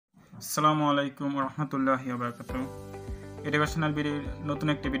আসসালামু আলাইকুম রহমতুল্লাহি ওয়া বারাকাতুহু। এডুকেশনাল বিডির নতুন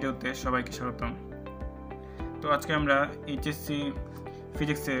একটি ভিডিওতে সবাইকে স্বাগতম। তো আজকে আমরা এইচএসসি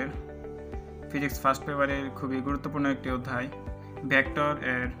ফিজিক্স ফার্স্ট পেপারের খুবই গুরুত্বপূর্ণ একটি অধ্যায় ভেক্টর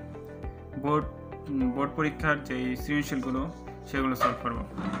এর বোর্ড পরীক্ষার যেই সৃজনশীলগুলো সেগুলো সলভ করব।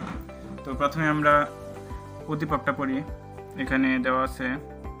 তো প্রথমে আমরা উদ্দীপকটা পড়ি। এখানে দেওয়া আছে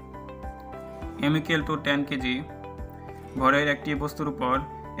m=10 কেজি ভরের একটি বস্তুর উপর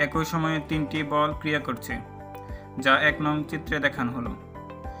একই সময়ে 3টি বল ক্রিয়া করছে, যা 1 নং চিত্রে দেখানো হলো।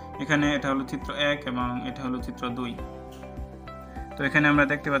 এখানে এটা হলো চিত্র 1 এবং এটা হলো চিত্র 2। তো এখানে আমরা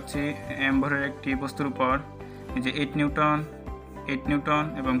দেখতে পাচ্ছি m ভরের একটি বস্তুর উপর এই যে 8 নিউটন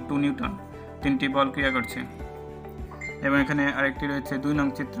এবং 2 নিউটন 3টি বল ক্রিয়া করছে। এবং এখানে আরেকটি রয়েছে 2 নং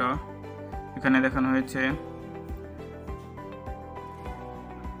চিত্র। এখানে দেখানো হয়েছে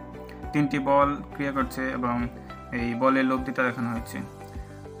 3টি বল ক্রিয়া করছে এবং এই বলের লব্ধিটা দেখানো হয়েছে।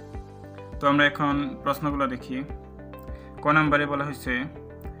 তো আমরা এখন প্রশ্নগুলো দেখি। ক নম্বরে বলা হয়েছে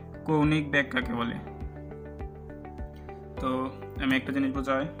কৌণিক বেগ কাকে বলে। তো আমি একটা জিনিস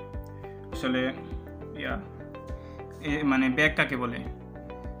বোঝাই, আসলে মানে বেগ কাকে বলে,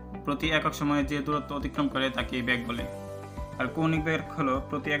 প্রতি একক সময়ে যে দূরত্ব অতিক্রম করে তাকে বেগ বলে। আর কৌণিক বেগ হলো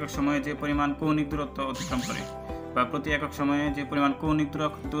প্রতি একক সময়ে যে পরিমাণ কৌণিক দূরত্ব অতিক্রম করে, বা প্রতি একক সময়ে যে পরিমাণ কৌণিক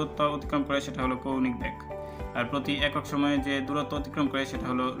দূরত্ব অতিক্রম করে সেটা হলো কৌণিক বেগ। আর প্রতি একক সময়ে যে দূরত্ব অতিক্রম করে সেটা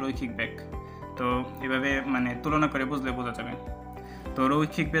হলো রৈখিক বেগ। তো এভাবে মানে তুলনা করে বুঝলে বোঝা যাবে। তো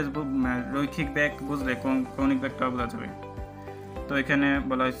রৈখিক বেগ বুঝলে কৌণিক বেগটা বোঝা যাবে। তো এখানে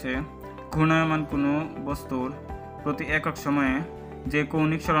বলা হয়েছে ঘূর্ণায়মান কোনো বস্তুর প্রতি একক সময়ে যে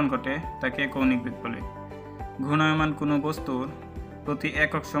কৌণিক সরণ ঘটে তাকে কৌণিক বেগ বলে। ঘূর্ণায়মান কোনো বস্তুর প্রতি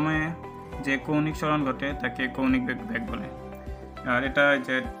একক সময়ে যে কৌণিক সরণ ঘটে তাকে কৌণিক বেগ বলে। আর এটা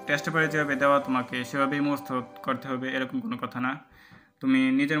যে টেস্ট পেপারে যেভাবে দেওয়া তোমাকে সেভাবেই মুখস্থ করতে হবে এরকম কোনো কথা না। তুমি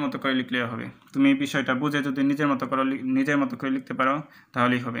নিজের মতো করে লিখলে হবে। তুমি বিষয়টা বুঝে যদি নিজের মতো করে লিখতে পারো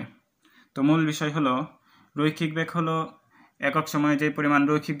তাহলেই হবে। তো মূল বিষয় হলো রৈখিক বেগ হলো একক সময়ে যে পরিমাণ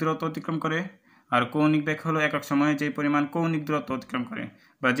রৈখিক দূরত্ব অতিক্রম করে, আর কৌণিক বেগ হলো একক সময়ে যে পরিমাণ কৌণিক দূরত্ব অতিক্রম করে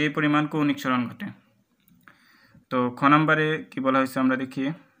বা যে পরিমাণ কৌণিক সরণ ঘটে। তো খ নম্বরে কি বলা হয়েছে আমরা দেখি।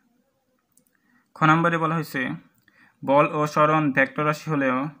 খ নম্বরে বলা হয়েছে বল ও সরণ ভেক্টর রাশি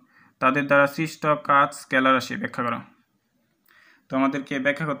হলেও তাদের দ্বারা সৃষ্ট কাজ স্কেলার রাশি ব্যাখ্যা করা। তো আমাদেরকে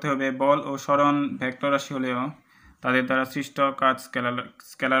ব্যাখ্যা করতে হবে বল ও সরণ ভেক্টর রাশি হলেও তাদের দ্বারা সৃষ্ট কাজ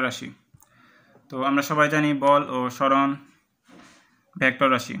স্কেলার রাশি। তো আমরা সবাই জানি বল ও সরণ ভেক্টর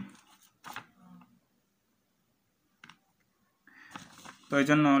রাশি। তো এই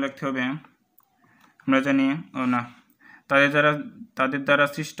জন্য লিখতে হবে আমরা জানি তাদের দ্বারা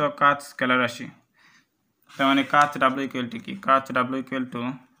সৃষ্ট কাজ স্কেলার রাশি। তার মানে কাজ W = কি? কাজ W =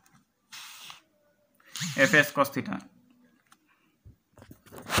 fs cos θ।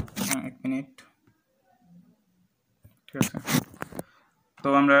 এক মিনিট, ঠিক আছে। তো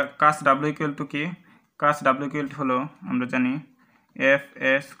আমরা কাজ W = কি? কাজ W = হলো আমরা জানি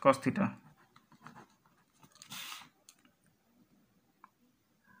fs cos θ।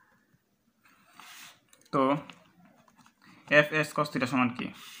 তো fs cos θ সমান কি?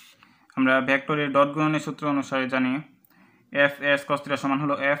 আমরা ভেক্টরের ডট গুণনের সূত্র অনুসারে জানি fs cos θ সমান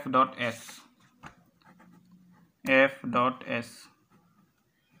হলো f.s।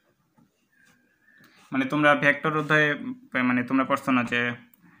 মানে তোমরা ভেক্টর অধ্যায়ে মানে তোমরা পড়ছো না যে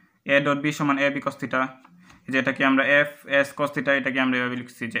a.b সমান ab cos θ, যেটাকে আমরা fs cos θ এটাকে আমরা এভাবে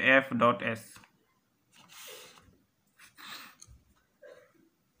লিখছি যে f.s।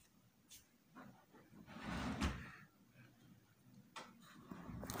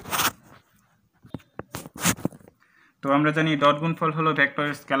 তো আমরা জানি ডট গুণফল হলো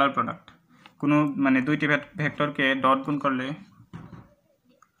ভেক্টরের স্কেলার প্রোডাক্ট। কোনো মানে দুইটি ভেক্টরকে ডট গুণ করলে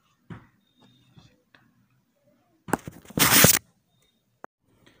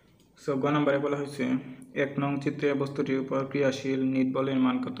গ নম্বরে বলা হয়েছে 1 নং চিত্রে বস্তুটির উপর ক্রিয়াশীল নিট বলের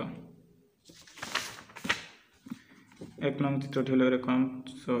মান কত। 1 নং চিত্রটি হলো এরকম।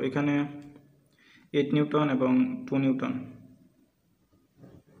 সো এখানে 8 নিউটন এবং 2 নিউটন।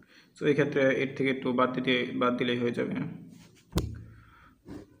 সো এই ক্ষেত্রে 8 থেকে 2 বাদ দিলেই হয়ে যাবে।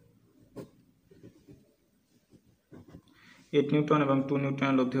 এইট নিউটন এবং 2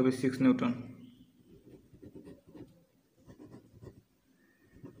 নিউটনের লব্ধি হবে 6 নিউটন।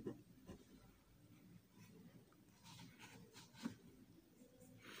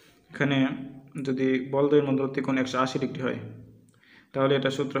 এখানে যদি বলদ্বয়ের মধ্যবর্তী কোণ 180 ডিগ্রি হয় তাহলে এটা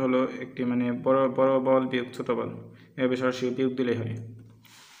সূত্র হলো একটি মানে বড় বল বিয়োগ ছোট বল, এভাবে সরাসরি বিয়োগ দিলেই হয়।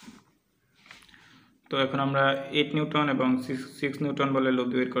 তো এখন আমরা 8 নিউটন এবং 6 নিউটন বলের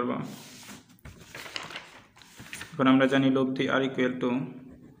লব্ধি বের করব। এখন আমরা জানি লব্ধি R =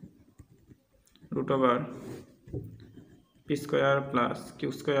 root over p square plus q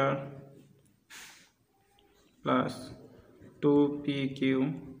square plus 2pq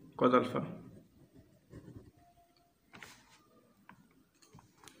cos alpha।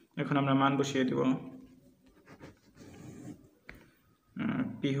 এখন আমরা মান বসিয়ে দেব।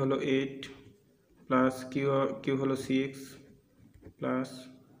 p হলো 8 প্লাস q হলো 6 plus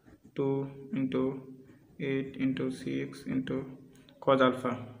 2 into 8 into 6 into cos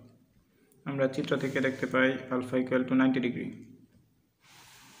alpha। আমরা চিত্র থেকে দেখতে পাই alpha equal to 90 degree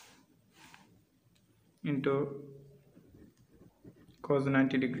into cos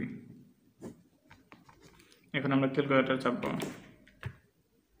 90 degree. এখন আমরা calculator চাপব।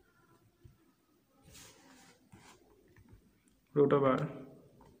 root over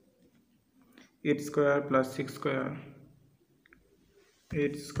 8 square plus 6 square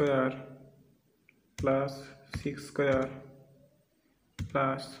 8 square plus 6 square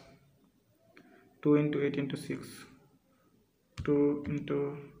plus 2 into 8 into 6 2 into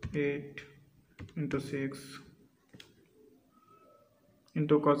 8 into 6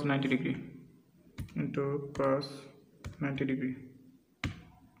 into cos 90 degree into cos 90 degree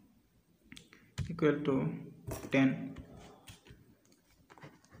equal to 10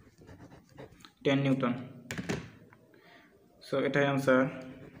 Newton। So এটাই answer.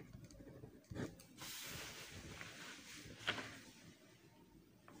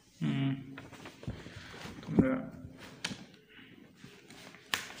 তোমরা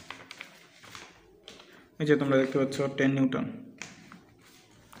এই যে তোমরা দেখতে পাচ্ছ 10 Newton.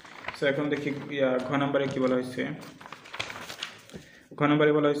 So এখন দেখি ঘ নম্বরে কি বলা হয়েছে। ঘ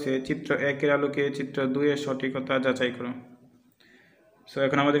নম্বরে বলা হয়েছে চিত্র 1 এর আলোকে চিত্র 2 এর সঠিকতা যাচাই করো। সো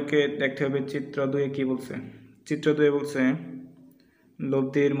এখন আমাদেরকে দেখতে হবে চিত্র 2 এ কি বলছে। চিত্র 2 এ বলছে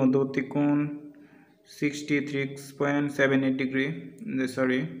লব্ধির মধ্যবর্তী কোণ 63.78 ডিগ্রি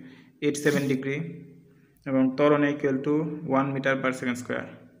 87 ডিগ্রি এবং ত্বরণ equal to 1 metre per second square.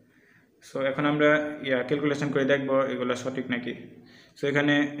 So এখন আমরা ক্যালকুলেশন করে দেখব এগুলো সঠিক নাকি। সো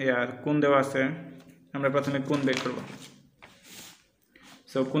এখানে কোণ দেওয়া আছে, আমরা প্রথমে কোণ বের করব।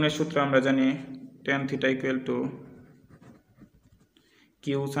 সো কোণের সূত্র আমরা জানি tan theta equal to q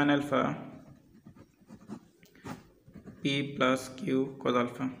sin alpha p plus q cos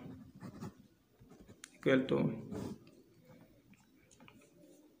alpha equal to,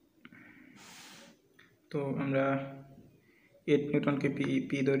 তো আমরা 8 নিউটনকে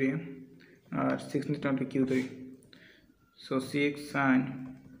p ধরি আর 6 নিউটনকে q ধরি। সো 6 sin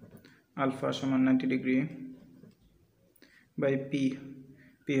alpha সমান 90 ডিগ্রি বাই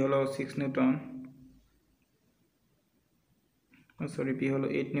p হলো 6 নিউটন p হলো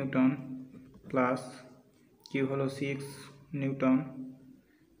 8 নিউটন প্লাস q হলো 6 নিউটন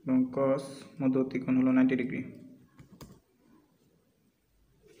এবং cos মধ্যবর্তী কোণ হলো 90 ডিগ্রি।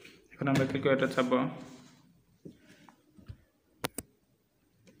 এখন আমরা calculator চাপব।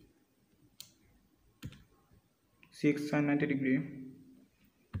 Six sin 90 degree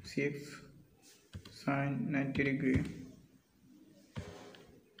 6 sin 90 degree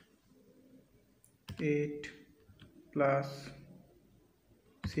 8 plus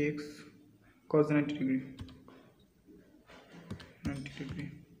 6 cos 90 degree 90 degree।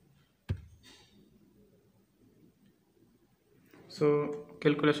 So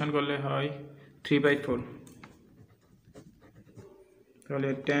calculation করলে হয় 3/4। তাহলে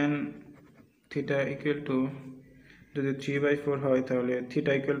tan থিটা ইকুয়াল টু যদি 3/4 হয় তাহলে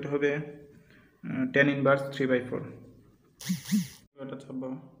থিটা ইকুয়াল টু হবে tan ইনভার্স 3/4। এটা চাপব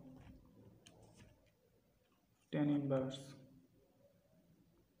tan inverse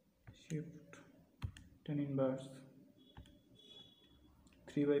shift tan inverse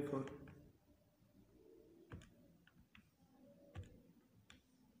 3/4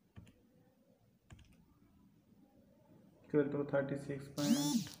 equal to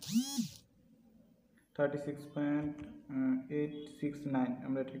 36.869।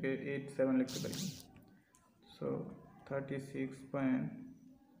 আমরা এটাকে 87 লিখতে পারি। সো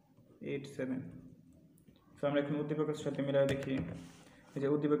 36.87। সো আমরা এখন উদ্দীপকের সাথে মিলাই দেখি। এই যে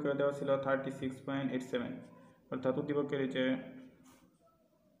উদ্দীপকে দেওয়া ছিল 36.87, অর্থাৎ উদ্দীপকের এই যে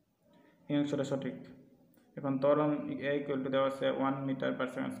এই অংশটা সঠিক। এখন ত্বরণ a ইকুয়াল টু দেওয়া আছে 1 মিটার পার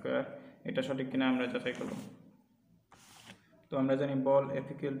সেকেন্ড স্কয়ার, এটা সঠিক কিনা আমরা যাচাই করব। তো আমরা জানি বল F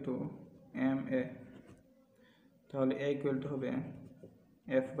ইকুয়াল টু ma, তাহলে a ইকুয়াল টু হবে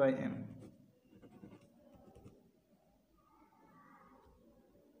F/m।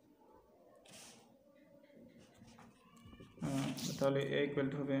 তাহলে a ইকুয়াল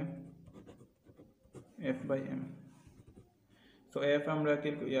টু হবে F/m। সো F আমরা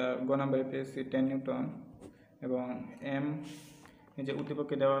গ নাম্বারে পেয়েছি 10 নিউটন এবং m এই যে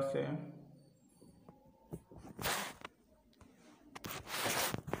উদ্দীপকে দেওয়া আছে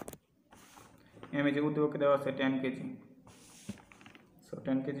এম যে উদ্দীপকে দেওয়া আছে 10 KG. So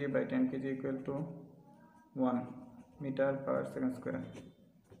 10 KG by 10 KG equal to 1 metre per second square.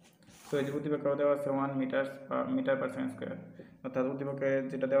 So এই যে উদ্দীপকে দেওয়া আছে 1 মিটার পার সেকেন্ড স্কোয়ার, অর্থাৎ উদ্দীপকে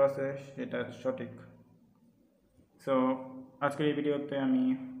যেটা দেওয়া আছে সেটা সঠিক। সো আজকের এই ভিডিওতে আমি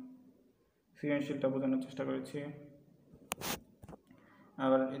সৃজনশীলটা বোঝানোর চেষ্টা করেছি।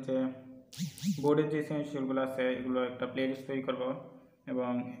 আবার এই যে বোর্ডের যে সৃজনশীলগুলো আছে এগুলো একটা প্লেলিস্ট তৈরি করব,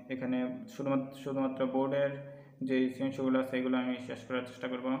 এবং এখানে শুধুমাত্র বোর্ডের যে সৃজনশীলগুলো আছে এগুলো আমি শেষ করার চেষ্টা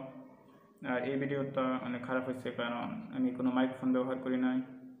করব। আর এই ভিডিওটা অনেক খারাপ হয়েছে কারণ আমি কোনো মাইক্রোফোন ব্যবহার করি নাই।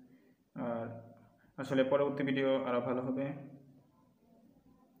 আর আসলে পরবর্তী ভিডিও আরও ভালো হবে।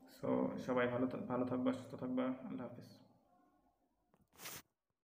 সো সবাই ভালো থাকবা, সুস্থ থাকবা। আল্লাহ হাফিজ।